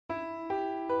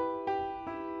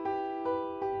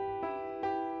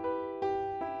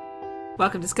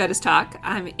Welcome to SCOTUS Talk.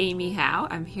 I'm Amy Howe.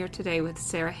 I'm here today with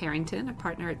Sarah Harrington, a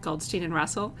partner at Goldstein &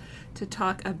 Russell, to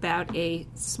talk about a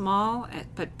small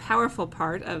but powerful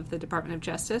part of the Department of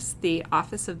Justice, the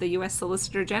Office of the U.S.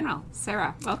 Solicitor General.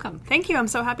 Sarah, welcome. Thank you. I'm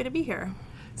so happy to be here.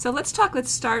 So let's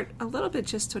start a little bit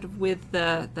just sort of with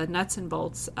the nuts and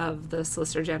bolts of the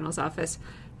Solicitor General's office.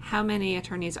 How many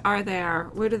attorneys are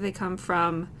there? Where do they come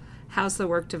from? How's the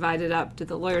work divided up? Do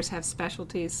the lawyers have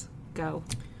specialties? Go.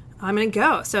 I'm going to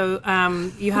go. So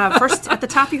you have first at the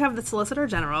top, you have the Solicitor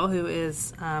General, who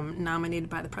is nominated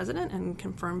by the President and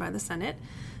confirmed by the Senate.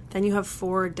 Then you have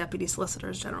 4 Deputy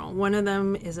Solicitors General. One of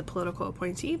them is a political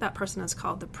appointee. That person is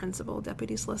called the Principal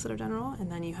Deputy Solicitor General.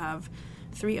 And then you have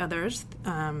 3 others.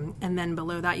 And then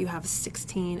below that, you have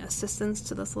 16 assistants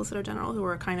to the Solicitor General, who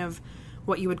are kind of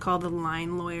what you would call the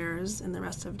line lawyers in the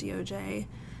rest of DOJ.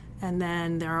 And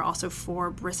then there are also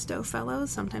 4 Bristow Fellows,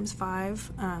 sometimes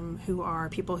 5, who are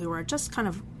people who are just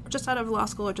out of law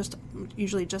school or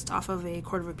usually just off of a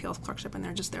Court of Appeals clerkship, and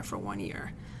they're just there for 1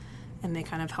 year. And they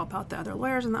kind of help out the other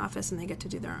lawyers in the office, and they get to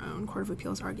do their own Court of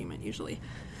Appeals argument usually.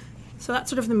 So that's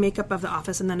sort of the makeup of the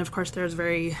office. And then, of course, there's a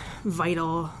very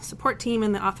vital support team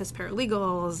in the office,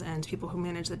 paralegals and people who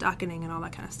manage the docketing and all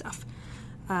that kind of stuff.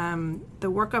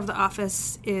 The work of the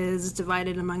office is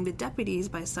divided among the deputies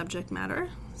by subject matter.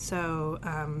 So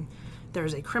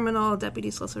there's a criminal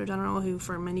deputy solicitor general who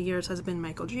for many years has been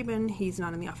Michael Dreeben. He's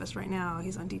not in the office right now.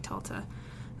 He's on detail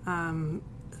to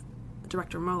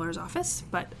Director Mueller's office.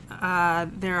 But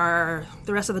there are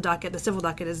the rest of the docket, the civil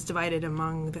docket, is divided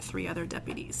among the 3 other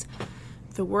deputies.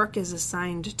 The work is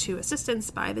assigned to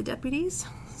assistants by the deputies.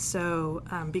 So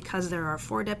because there are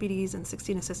 4 deputies and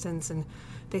 16 assistants, and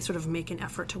they sort of make an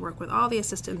effort to work with all the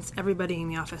assistants, everybody in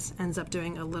the office ends up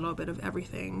doing a little bit of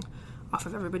everything off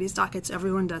of everybody's dockets.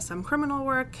 Everyone does some criminal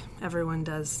work. Everyone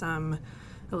does a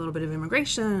little bit of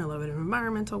immigration, a little bit of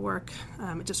environmental work.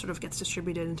 It just sort of gets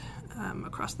distributed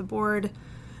across the board.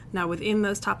 Now, within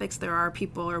those topics, there are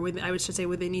people, or I should say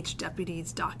within each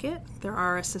deputy's docket, there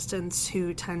are assistants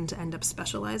who tend to end up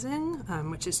specializing,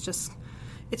 which is just,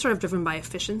 it's sort of driven by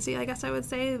efficiency, I guess I would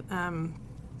say.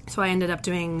 So I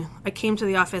came to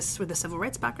the office with a civil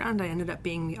rights background. I ended up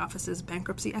being the office's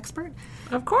bankruptcy expert.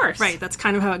 Of course. Right, that's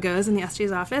kind of how it goes in the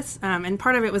SG's office. And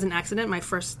part of it was an accident.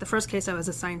 The first case I was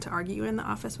assigned to argue in the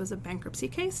office was a bankruptcy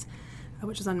case,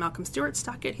 which is on Malcolm Stewart's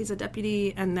docket. He's a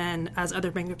deputy. And then as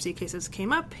other bankruptcy cases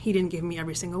came up, he didn't give me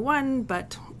every single one,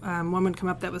 but one would come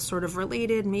up that was sort of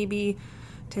related, maybe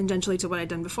tangentially to what I'd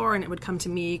done before, and it would come to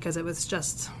me because it was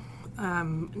just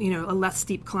a less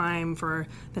steep climb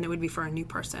than it would be for a new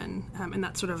person. And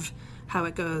that's sort of how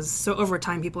it goes. So over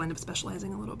time, people end up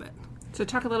specializing a little bit. So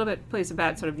talk a little bit, please,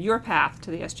 about sort of your path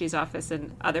to the SG's office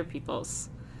and other people's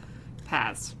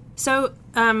paths. So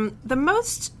the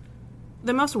most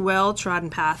well-trodden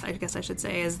path, I guess I should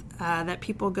say, is that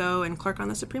people go and clerk on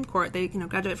the Supreme Court. They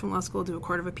graduate from law school, do a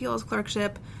Court of Appeals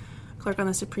clerkship, clerk on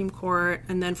the Supreme Court,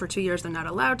 and then for 2 years they're not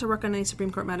allowed to work on any Supreme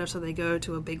Court matter, so they go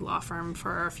to a big law firm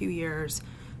for a few years,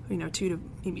 2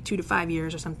 to 5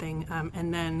 years or something,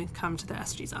 and then come to the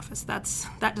SG's office.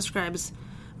 That describes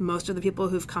most of the people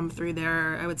who've come through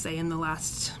there, I would say, in the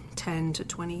last 10 to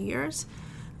 20 years.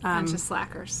 Bunch of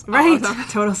slackers. Right,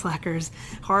 total slackers.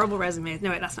 Horrible resumes. No,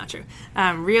 wait, that's not true.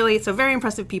 Really, so very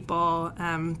impressive people.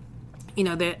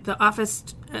 The office,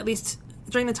 at least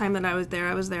during the time that I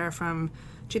was there from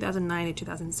 2009 to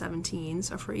 2017,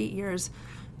 so for 8 years,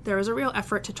 there was a real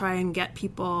effort to try and get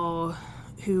people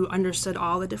who understood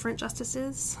all the different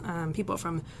justices, people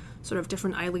from sort of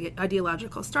different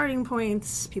ideological starting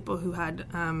points, people who had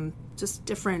just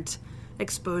different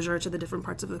exposure to the different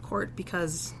parts of the court,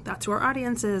 because that's who our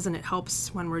audience is, and it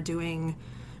helps when we're doing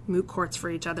moot courts for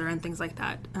each other and things like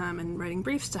that, and writing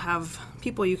briefs, to have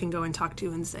people you can go and talk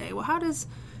to and say, well, how does,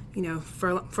 for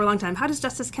a long time, how does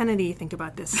Justice Kennedy think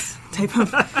about this type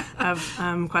of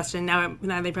question? Now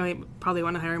they probably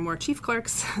want to hire more chief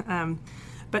clerks.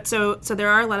 But so there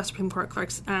are a lot of Supreme Court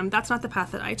clerks. That's not the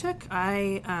path that I took.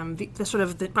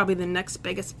 Probably the next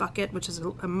biggest bucket, which is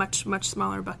a much, much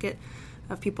smaller bucket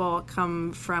of people,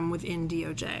 come from within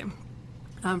DOJ,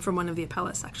 from one of the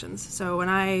appellate sections. So when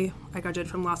I graduated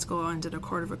from law school and did a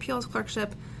Court of Appeals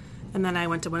clerkship, and then I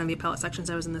went to one of the appellate sections.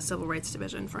 I was in the Civil Rights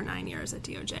Division for 9 years at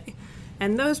DOJ.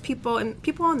 And those people in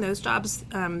those jobs,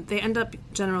 they end up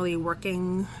generally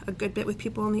working a good bit with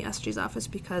people in the SG's office,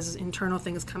 because internal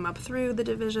things come up through the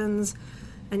divisions,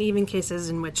 and even cases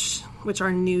in which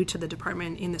are new to the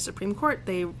department in the Supreme Court,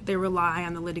 they rely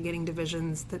on the litigating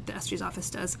divisions that the SG's office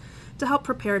does to help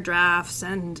prepare drafts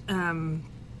and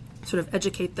sort of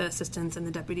educate the assistants and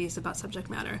the deputies about subject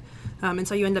matter. And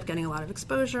so you end up getting a lot of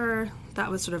exposure.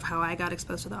 That was sort of how I got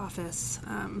exposed to the office.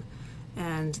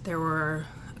 and there were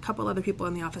a couple other people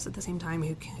in the office at the same time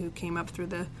who came up through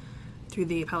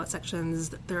the appellate sections.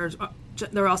 There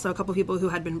were also a couple of people who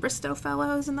had been Bristow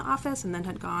Fellows in the office and then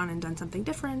had gone and done something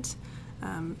different.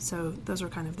 So those are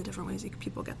kind of the different ways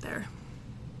people get there.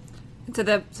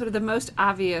 And so the most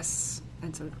obvious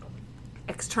and sort of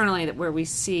externally that where we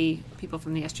see people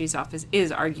from the SG's office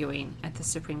is arguing at the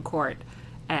Supreme Court.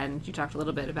 And you talked a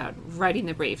little bit about writing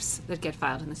the briefs that get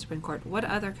filed in the Supreme Court. What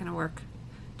other kind of work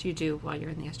do you do while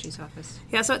you're in the SG's office?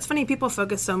 Yeah, so it's funny, people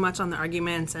focus so much on the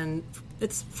arguments, and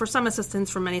it's, for some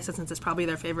assistants, for many assistants, it's probably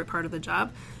their favorite part of the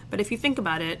job. But if you think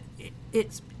about it,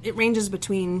 it ranges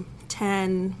between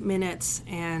 10 minutes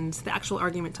and the actual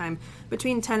argument time,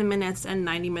 between 10 minutes and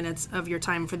 90 minutes of your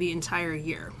time for the entire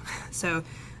year. So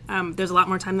there's a lot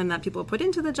more time than that people put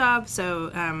into the job, so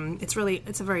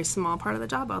it's a very small part of the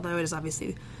job, although it is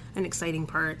obviously an exciting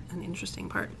part, an interesting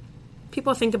part.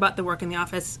 People think about the work in the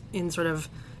office in sort of,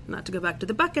 not to go back to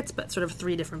the buckets, but sort of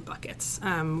three different buckets.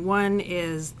 One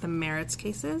is the merits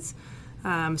cases.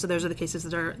 So those are the cases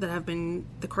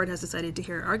the court has decided to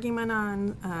hear argument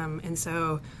on, and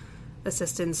so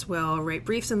assistants will write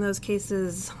briefs in those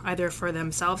cases, either for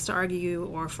themselves to argue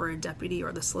or for a deputy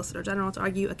or the Solicitor General to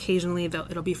argue. Occasionally,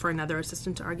 it'll be for another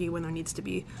assistant to argue when there needs to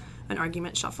be an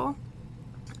argument shuffle.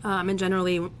 And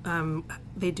generally,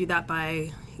 they do that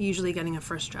by usually getting a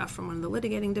first draft from one of the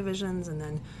litigating divisions and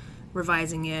then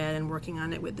revising it and working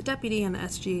on it with the deputy and the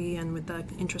SG and with the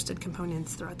interested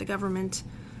components throughout the government.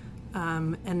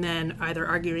 And then either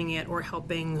arguing it or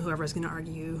helping whoever's going to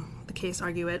argue the case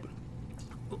argue it.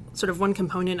 Sort of one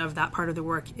component of that part of the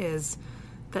work is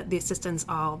that the assistants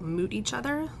all moot each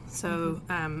other. So,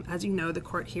 as you know, the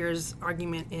court hears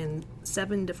argument in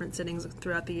 7 different sittings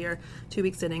throughout the year,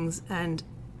 2-week sittings, and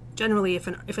generally if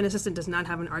an assistant does not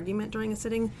have an argument during a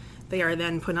sitting, they are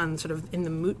then put on sort of in the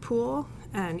moot pool,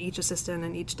 and each assistant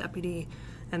and each deputy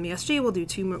and the SG will do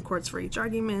 2 moot courts for each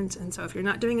argument. And so if you're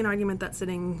not doing an argument that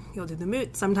sitting, you'll do the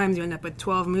moot. Sometimes you end up with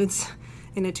 12 moots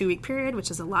in a 2-week period,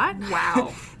 which is a lot.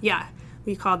 Wow. Yeah.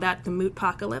 We called that the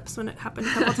moot-pocalypse when it happened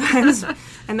a couple times.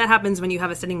 And that happens when you have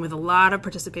a sitting with a lot of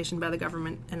participation by the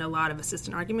government and a lot of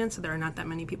assistant arguments, so there are not that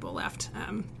many people left.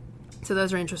 So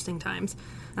those are interesting times.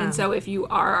 And so if you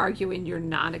are arguing, you're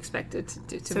not expected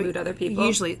to moot other people?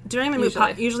 Usually. During a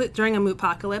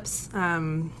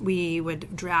moot-pocalypse, we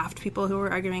would draft people who were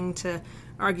arguing to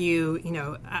argue,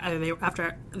 either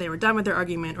after they were done with their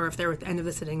argument or if they were at the end of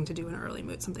the sitting to do an early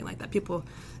moot, something like that. People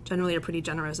generally are pretty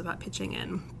generous about pitching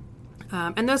in.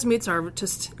 And those moots are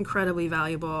just incredibly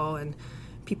valuable, and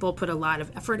people put a lot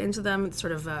of effort into them. It's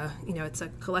sort of it's a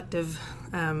collective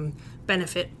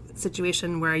benefit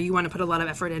situation where you want to put a lot of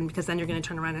effort in because then you're going to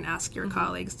turn around and ask your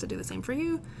colleagues to do the same for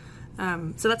you.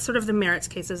 So that's sort of the merits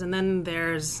cases. And then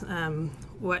there's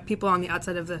what people on the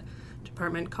outside of the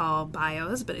department call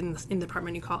bios, but in the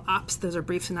department you call ops. Those are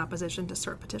briefs in opposition to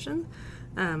cert petition.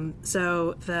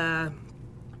 So the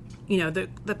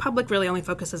public really only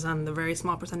focuses on the very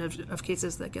small percentage of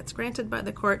cases that gets granted by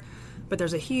the court, but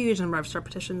there's a huge number of cert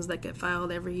petitions that get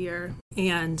filed every year,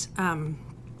 and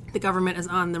the government is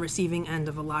on the receiving end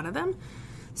of a lot of them.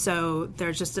 So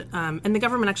there's just, and the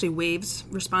government actually waives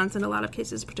response in a lot of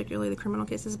cases, particularly the criminal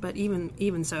cases, but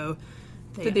even so...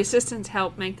 Did the assistants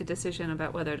help make the decision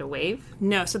about whether to waive?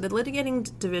 No, so the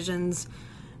litigating divisions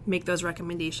make those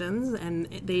recommendations, and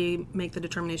they make the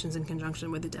determinations in conjunction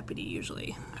with the deputy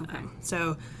usually. Okay.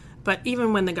 But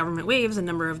even when the government waives, a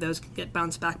number of those get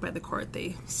bounced back by the court.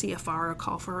 They CFR a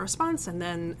call for a response, and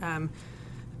then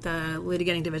the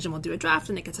litigating division will do a draft,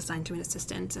 and it gets assigned to an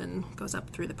assistant and goes up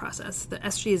through the process. The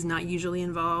SG is not usually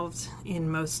involved in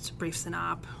most briefs in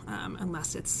op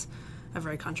unless it's a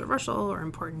very controversial or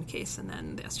important case, and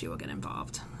then the SG will get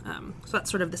involved. So that's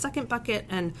sort of the second bucket.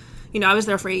 And, I was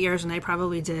there for 8 years, and I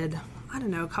probably did,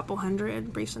 a couple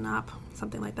hundred briefs in op,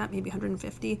 something like that, maybe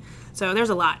 150. So there's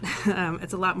a lot.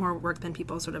 It's a lot more work than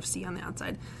people sort of see on the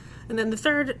outside. And then the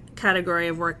third category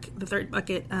of work, the third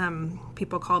bucket,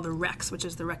 people call the recs, which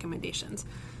is the recommendations.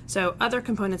 So other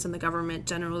components in the government,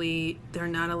 generally, they're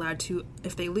not allowed to,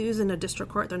 if they lose in a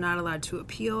district court, they're not allowed to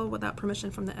appeal without permission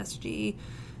from the SG.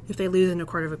 If they lose in a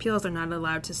court of appeals, they're not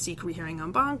allowed to seek rehearing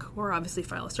en banc or obviously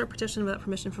file a cert petition without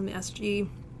permission from the SG.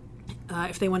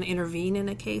 If they want to intervene in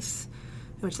a case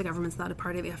in which the government's not a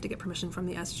party, they have to get permission from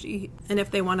the SG. And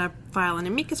if they want to file an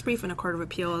amicus brief in a court of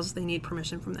appeals, they need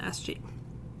permission from the SG.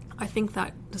 I think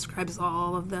that describes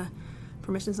all of the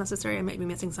permissions necessary. I might be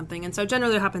missing something. And so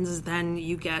generally what happens is then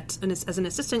you get, as an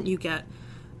assistant, you get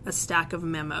a stack of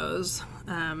memos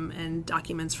and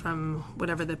documents from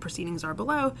whatever the proceedings are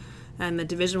below, and the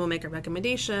division will make a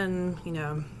recommendation,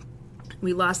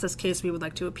 we lost this case, we would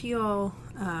like to appeal.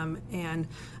 And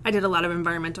I did a lot of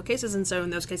environmental cases, and so in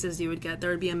those cases there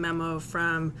would be a memo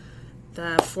from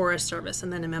the Forest Service,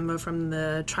 and then a memo from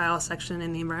the trial section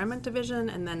in the Environment Division,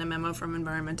 and then a memo from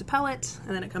Environment Appellate,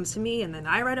 and then it comes to me, and then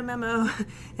I write a memo,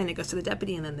 and it goes to the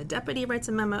deputy, and then the deputy writes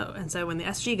a memo, and so when the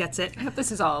SG gets it... I hope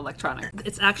this is all electronic.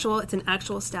 It's an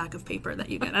actual stack of paper that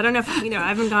you get. I don't know if, I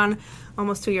haven't gone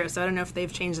almost 2 years, so I don't know if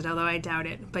they've changed it, although I doubt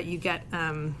it, but you get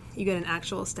an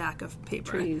actual stack of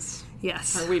paper. Trees.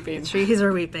 Yes. Are weeping. Trees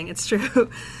are weeping, it's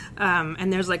true.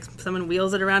 And there's someone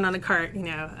wheels it around on a cart,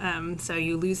 so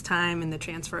you lose time in the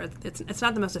transfer. It's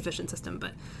not the most efficient system,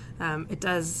 but it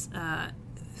does.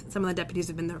 Some of the deputies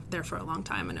have been there for a long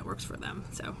time, and it works for them.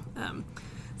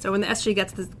 So when the SG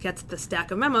gets the stack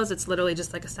of memos, it's literally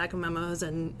just like a stack of memos,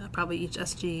 and probably each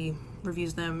SG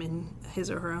reviews them in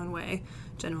his or her own way,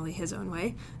 generally his own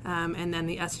way. And then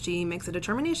the SG makes a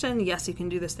determination: yes, you can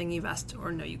do this thing you've asked,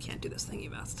 or no, you can't do this thing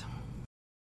you've asked.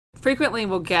 Frequently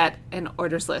we'll get an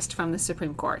orders list from the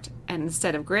Supreme Court, and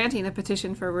instead of granting a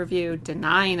petition for review,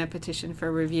 denying a petition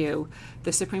for review,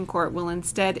 the Supreme Court will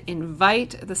instead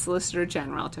invite the Solicitor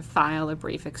General to file a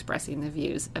brief expressing the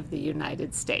views of the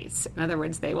United States. In other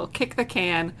words, they will kick the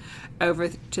can over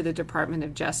to the Department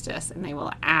of Justice, and they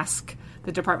will ask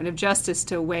the Department of Justice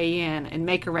to weigh in and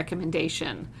make a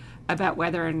recommendation about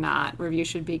whether or not review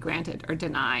should be granted or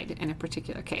denied in a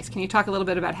particular case. Can you talk a little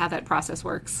bit about how that process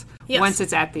works once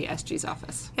it's at the SG's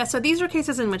office? Yeah, so these are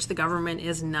cases in which the government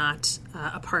is not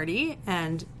a party,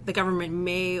 and the government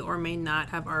may or may not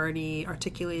have already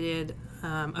articulated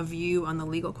a view on the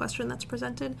legal question that's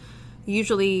presented.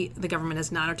 Usually the government has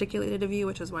not articulated a view,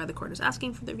 which is why the court is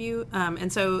asking for the view.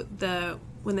 And so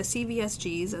when the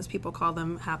CVSGs, as people call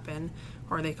them, happen,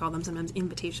 or they call them sometimes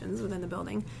invitations within the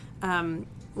building,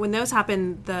 when those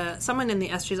happen, someone in the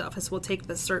SG's office will take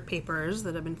the cert papers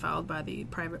that have been filed by the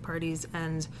private parties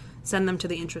and send them to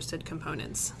the interested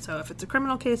components. So if it's a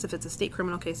criminal case, if it's a state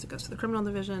criminal case, it goes to the criminal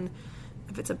division.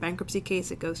 If it's a bankruptcy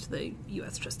case, it goes to the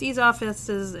U.S. trustees'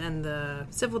 offices and the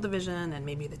civil division and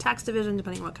maybe the tax division,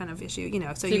 depending on what kind of issue.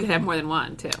 So you can have more than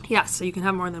one, too. Yeah, so you can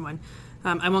have more than one.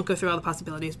 I won't go through all the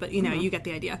possibilities, but, you get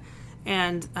the idea.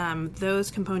 And those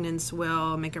components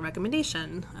will make a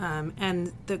recommendation.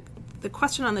 And the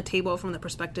question on the table from the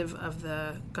perspective of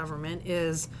the government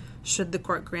is, should the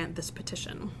court grant this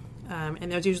petition?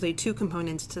 And there's usually two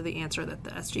components to the answer that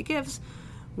the SG gives.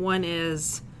 One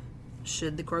is,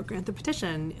 should the court grant the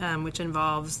petition, which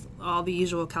involves all the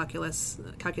usual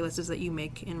calculuses that you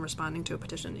make in responding to a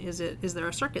petition. Is there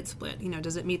a circuit split?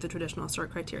 Does it meet the traditional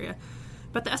cert criteria?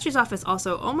 But the SG's office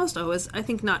also almost always, I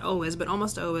think not always, but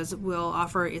almost always will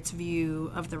offer its view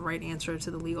of the right answer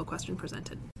to the legal question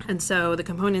presented. And so the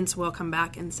components will come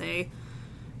back and say,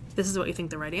 this is what you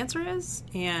think the right answer is,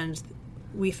 and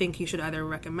we think you should either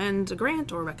recommend a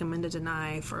grant or recommend a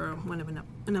deny for one of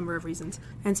a number of reasons.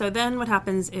 And so then what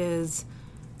happens is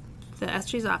the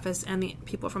SG's office and the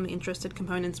people from the interested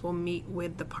components will meet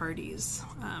with the parties.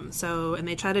 And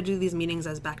they try to do these meetings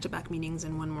as back-to-back meetings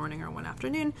in one morning or one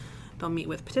afternoon. They'll meet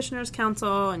with petitioner's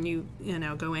counsel, and you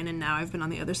go in, and now I've been on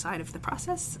the other side of the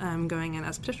process, going in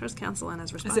as petitioner's counsel and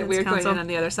as respondent's counsel. Is it weird going in on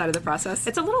the other side of the process?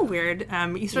 It's a little weird.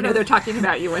 They're talking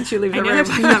about you once you leave the room. I know they're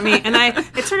talking about me, and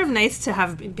it's sort of nice to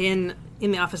have been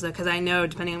in the office, though, because I know,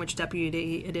 depending on which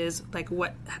deputy it is,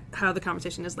 how the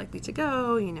conversation is likely to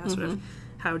go, sort of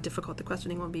how difficult the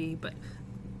questioning will be. But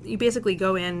you basically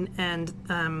go in, and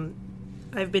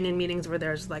I've been in meetings where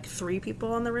there's 3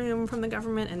 people in the room from the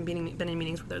government, and been in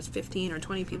meetings where there's 15 or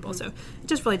 20 people. So it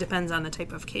just really depends on the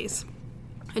type of case.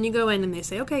 And you go in and they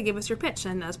say, okay, give us your pitch.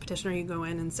 And as petitioner, you go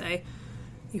in and say,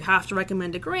 you have to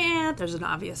recommend a grant. There's an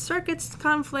obvious circuits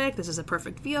conflict. This is a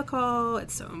perfect vehicle.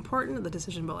 It's so important. The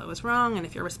decision below is wrong. And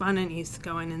if you're a respondent, you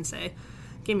go in and say,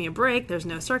 give me a break. There's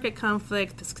no circuit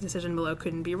conflict. This decision below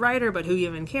couldn't be righter, but who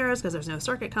even cares, because there's no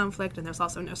circuit conflict, and there's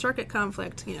also no circuit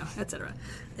conflict, etc.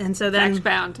 And so then...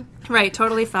 Fact-bound. Right,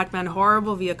 totally fact-bound,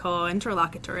 horrible vehicle,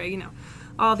 interlocutory,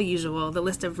 all the usual, the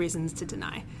list of reasons to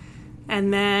deny.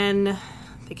 And then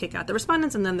they kick out the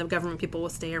respondents, and then the government people will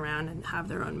stay around and have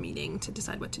their own meeting to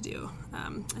decide what to do.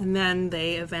 And then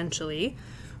they eventually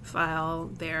file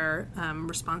their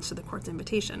response to the court's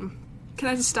invitation. Can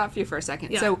I just stop you for a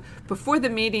second? Yeah. So before the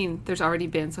meeting, there's already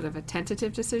been sort of a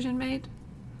tentative decision made?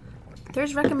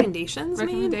 There's recommendations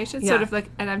made? Yeah. Sort of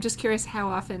and I'm just curious how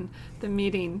often the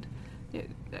meeting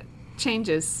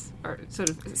changes, or sort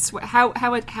of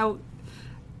how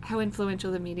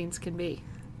influential the meetings can be.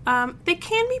 They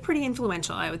can be pretty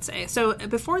influential, I would say. So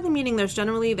before the meeting, there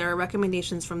are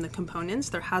recommendations from the components.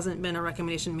 There hasn't been a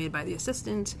recommendation made by the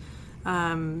assistant.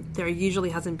 there usually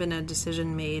hasn't been a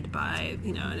decision made by,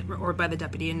 or by the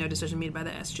deputy, and no decision made by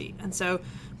the SG. And so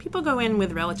people go in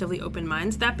with relatively open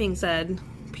minds. That being said,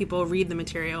 people read the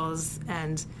materials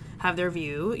and have their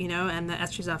view, and the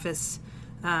SG's office,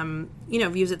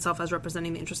 views itself as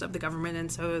representing the interests of the government,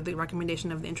 and so the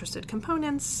recommendation of the interested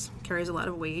components carries a lot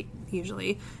of weight,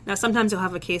 usually. Now, sometimes you'll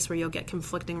have a case where you'll get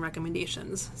conflicting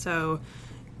recommendations. So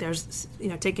there's,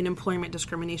 take an employment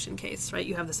discrimination case, right?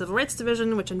 You have the Civil Rights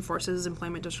Division, which enforces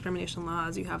employment discrimination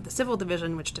laws. You have the Civil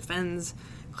Division, which defends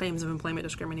claims of employment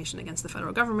discrimination against the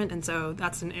federal government, and so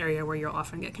that's an area where you'll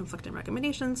often get conflicting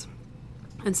recommendations.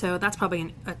 And so that's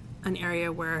probably an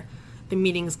area where the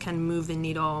meetings can move the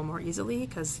needle more easily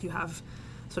because you have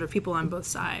sort of people on both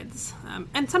sides.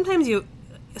 And sometimes you,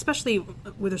 especially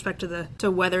with respect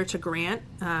to whether to grant,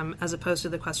 as opposed to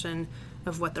the question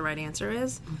of what the right answer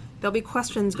is, there'll be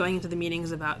questions going into the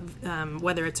meetings about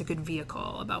whether it's a good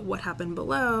vehicle, about what happened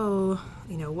below,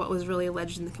 what was really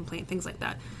alleged in the complaint, things like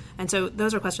that. And so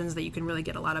those are questions that you can really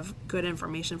get a lot of good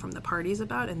information from the parties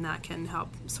about, and that can help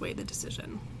sway the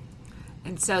decision.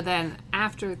 And so then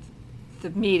after the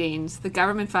meetings, the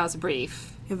government files a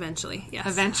brief. Eventually, yes.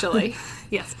 Eventually.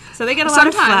 Yes. So they get a lot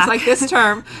of flack. Sometimes, like this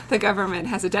term, the government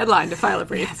has a deadline to file a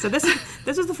brief. Yeah, so this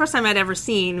was the first time I'd ever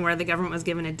seen where the government was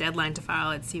given a deadline to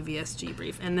file its CVSG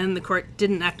brief, and then the court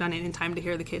didn't act on it in time to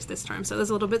hear the case this term. So it was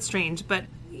a little bit strange. But,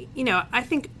 I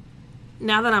think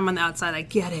now that I'm on the outside, I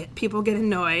get it. People get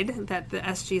annoyed that the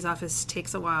SG's office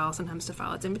takes a while sometimes to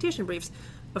file its invitation briefs.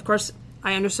 Of course,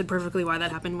 I understood perfectly why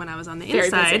that happened when I was on the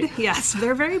inside. Busy. Yes,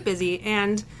 they're very busy.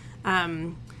 And,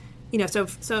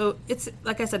 so it's,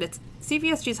 like I said, it's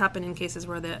CVSGs happen in cases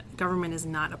where the government is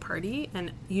not a party,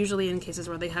 and usually in cases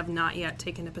where they have not yet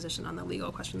taken a position on the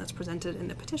legal question that's presented in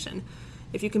the petition.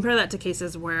 If you compare that to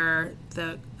cases where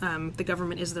the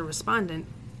government is the respondent,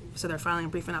 so they're filing a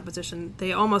brief in opposition,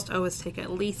 they almost always take at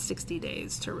least 60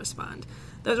 days to respond.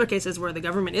 Those are cases where the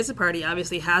government is a party,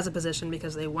 obviously has a position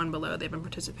because they won below, they've been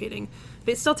participating.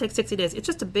 But it still takes 60 days. It's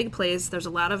just a big place. There's a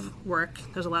lot of work.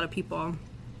 There's a lot of people.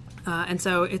 And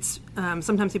so it's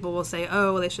sometimes people will say,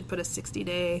 oh, well, they should put a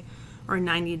 60-day or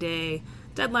 90-day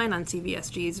deadline on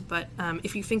CVSGs. But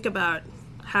if you think about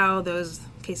how those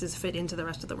cases fit into the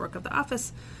rest of the work of the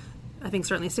office, I think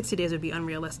certainly 60 days would be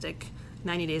unrealistic.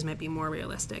 90 days might be more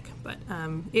realistic. But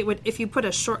it would, if you put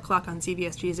a short clock on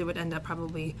CVSGs, it would end up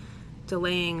probably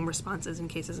delaying responses in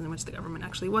cases in which the government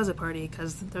actually was a party,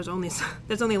 because there's only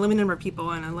a limited number of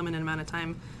people and a limited amount of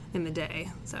time in the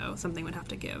day. So something would have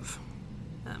to give.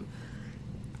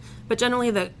 But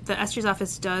generally, the SG's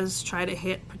office does try to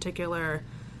hit a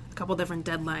couple different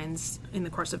deadlines in the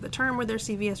course of the term with their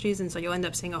CVSGs, and so you'll end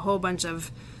up seeing a whole bunch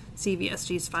of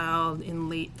CVSGs filed in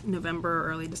late November or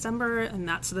early December, and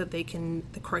that's so that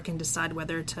the court can decide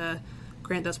whether to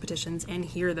grant those petitions and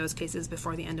hear those cases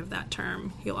before the end of that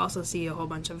term. You'll also see a whole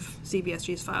bunch of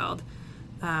CVSGs filed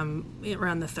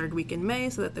around the third week in May,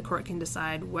 so that the court can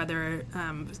decide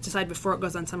before it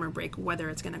goes on summer break whether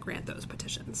it's going to grant those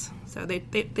petitions. So they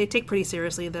take pretty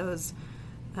seriously those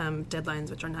deadlines,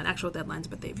 which are not actual deadlines,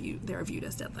 but they're viewed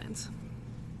as deadlines.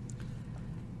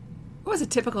 What was a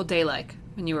typical day like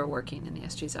when you were working in the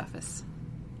SG's office?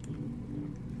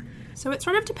 So it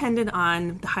sort of depended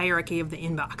on the hierarchy of the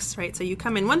inbox, right? So you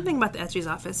come in. One thing about the SG's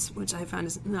office, which I found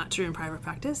is not true in private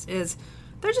practice, is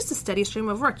they're just a steady stream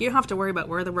of work. You don't have to worry about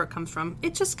where the work comes from.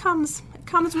 It just comes. It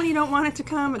comes when you don't want it to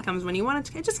come. It comes when you want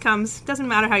it to. It just comes. It doesn't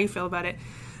matter how you feel about it.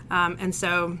 And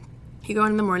so you go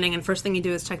in the morning, and first thing you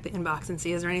do is check the inbox and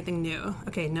see, is there anything new?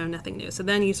 Okay, no, nothing new. So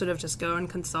then you sort of just go and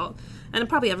consult. And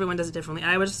probably everyone does it differently.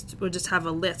 I would just have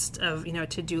a list of, a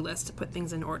to-do list to put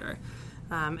things in order.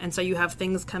 And so you have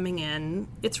things coming in.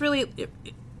 It's really,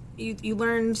 you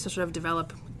learn to sort of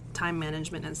develop time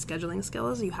management and scheduling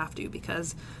skills. You have to,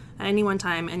 because at any one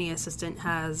time, any assistant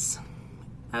has,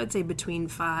 I would say, between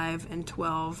 5 and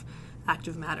 12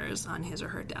 active matters on his or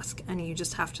her desk. And you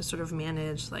just have to sort of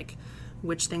manage, like,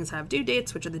 which things have due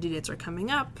dates, which of the due dates are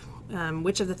coming up,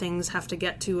 which of the things have to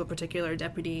get to a particular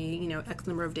deputy, X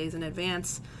number of days in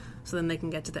advance, so then they can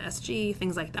get to the SG,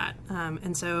 things like that.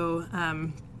 So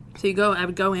I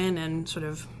would go in and sort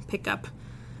of pick up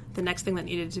the next thing that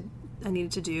I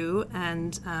needed to do,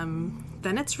 and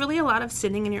then it's really a lot of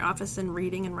sitting in your office and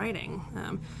reading and writing.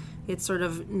 It's sort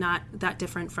of not that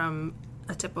different from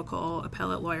a typical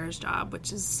appellate lawyer's job,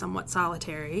 which is somewhat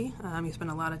solitary. You spend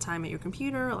a lot of time at your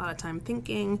computer, a lot of time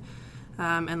thinking,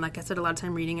 and like I said, a lot of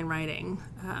time reading and writing.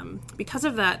 Because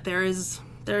of that, there is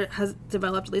there has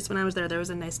developed, at least when I was there was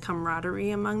a nice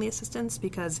camaraderie among the assistants,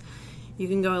 because you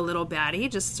can go a little batty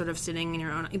just sort of sitting in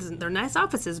your own, they're nice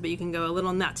offices, but you can go a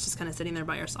little nuts just kind of sitting there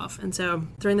by yourself. And so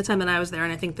during the time that I was there,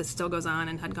 and I think this still goes on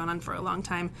and had gone on for a long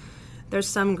time, there's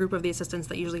some group of the assistants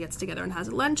that usually gets together and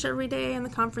has lunch every day in the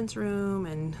conference room,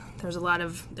 and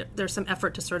there's some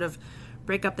effort to sort of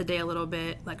break up the day a little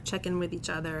bit, like check in with each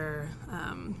other,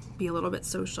 be a little bit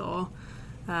social.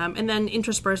 And then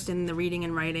interspersed in the reading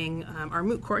and writing are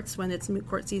moot courts when it's moot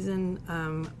court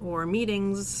season, or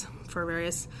meetings for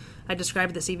various, I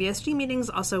described the CVSG meetings,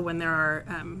 also when there are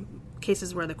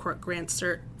cases where the court grants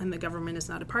cert and the government is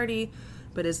not a party,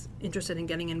 but is interested in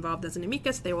getting involved as an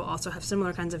amicus. They will also have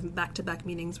similar kinds of back-to-back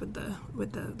meetings with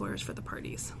the lawyers for the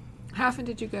parties. How often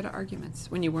did you go to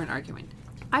arguments when you weren't arguing?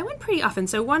 I went pretty often.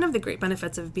 So one of the great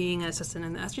benefits of being an assistant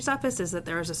in the SG's office is that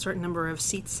there is a certain number of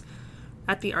seats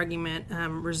at the argument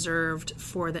reserved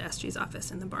for the SG's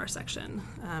office in the bar section.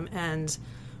 And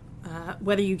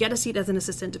whether you get a seat as an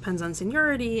assistant depends on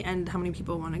seniority and how many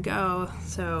people want to go.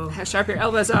 So how sharp your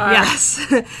elbows are. Yes.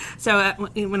 So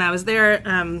when I was there,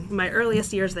 my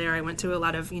earliest years there, I went to a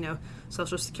lot of,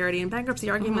 Social Security and bankruptcy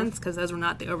arguments, because those were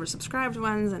not the oversubscribed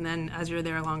ones. And then as you're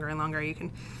there longer and longer, you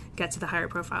can get to the higher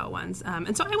profile ones.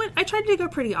 And so I tried to go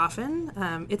pretty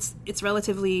often. It's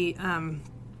relatively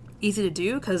easy to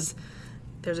do because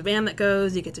there's a van that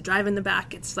goes, you get to drive in the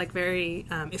back. It's like very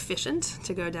efficient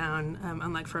to go down,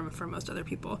 unlike for most other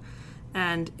people.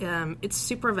 And it's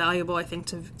super valuable, I think,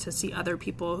 to see other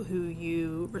people who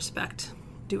you respect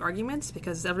do arguments,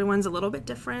 because everyone's a little bit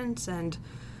different, and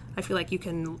I feel like you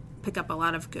can pick up a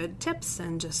lot of good tips,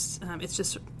 and just it's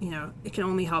just, it can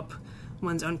only help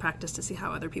one's own practice to see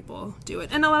how other people do it.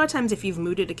 And a lot of times if you've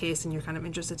mooted a case and you're kind of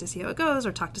interested to see how it goes,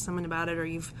 or talk to someone about it, or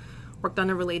you've worked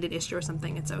on a related issue or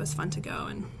something, it's always fun to go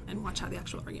and watch how the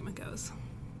actual argument goes.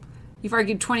 You've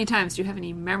argued 20 times. Do you have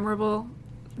any memorable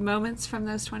moments from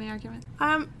those 20 arguments?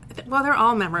 Well, they're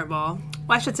all memorable.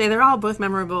 Well, I should say they're all both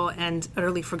memorable and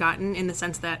utterly forgotten, in the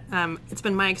sense that it's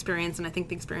been my experience, and I think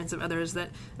the experience of others, that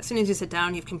as soon as you sit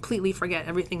down, you completely forget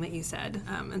everything that you said.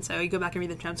 And so you go back and read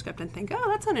the transcript and think, oh,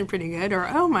 that sounded pretty good, or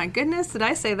oh my goodness, did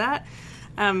I say that?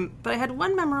 But I had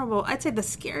one memorable, I'd say the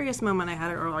scariest moment I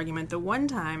had at oral argument, the one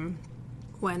time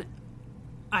when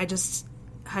I just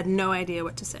had no idea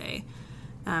what to say.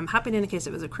 Happened in a case,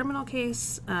 it was a criminal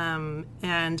case,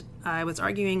 and I was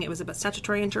arguing, it was about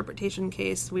statutory interpretation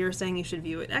case. We were saying you should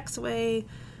view it X way.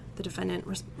 The defendant,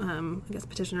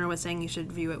 petitioner, was saying you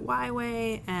should view it Y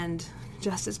way, and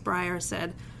Justice Breyer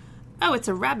said, oh, it's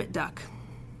a rabbit duck.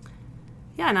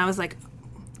 Yeah, and I was like,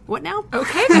 what now?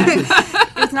 Okay, then.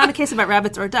 It's not a case about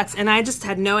rabbits or ducks, and I just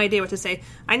had no idea what to say.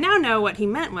 I now know what he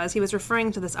meant was he was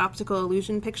referring to this optical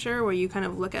illusion picture, where you kind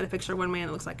of look at a picture one way and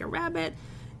it looks like a rabbit.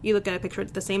 You look at a picture,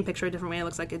 the same picture, a different way, it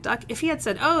looks like a duck. If he had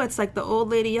said, oh, it's like the old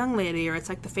lady, young lady, or it's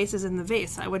like the faces in the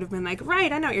vase, I would have been like,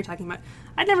 right, I know what you're talking about.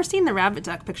 I'd never seen the rabbit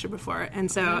duck picture before,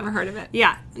 and so... I've never heard of it.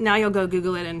 Yeah, now you'll go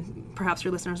Google it, and perhaps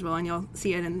your listeners will, and you'll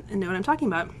see it and know what I'm talking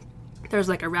about. There's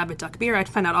like a rabbit duck beer. I'd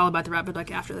find out all about the rabbit duck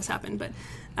after this happened, but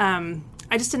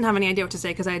I just didn't have any idea what to say,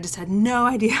 because I just had no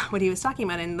idea what he was talking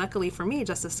about, and luckily for me,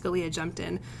 Justice Scalia jumped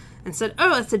in and said,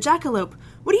 oh, it's a jackalope.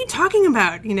 What are you talking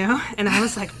about, And I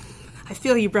was like... I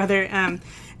feel you, brother. And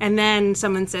then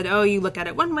someone said, oh, you look at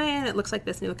it one way and it looks like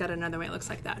this, and you look at it another way, it looks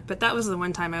like that. But that was the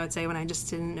one time I would say when I just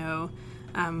didn't know.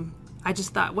 I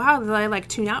just thought, wow, did I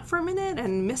tune out for a minute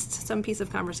and missed some piece of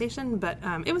conversation? But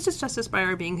it was just Justice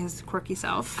Breyer being his quirky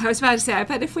self. I was about to say, I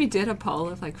bet if we did a poll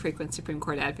of frequent Supreme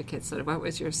Court advocates, sort of what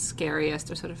was your scariest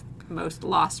or sort of most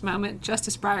lost moment,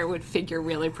 Justice Breyer would figure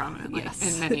really prominently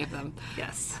in many of them.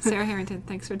 Yes. Sarah Harrington,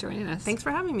 thanks for joining us. Thanks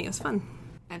for having me. It was fun.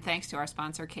 And thanks to our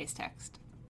sponsor, Casetext.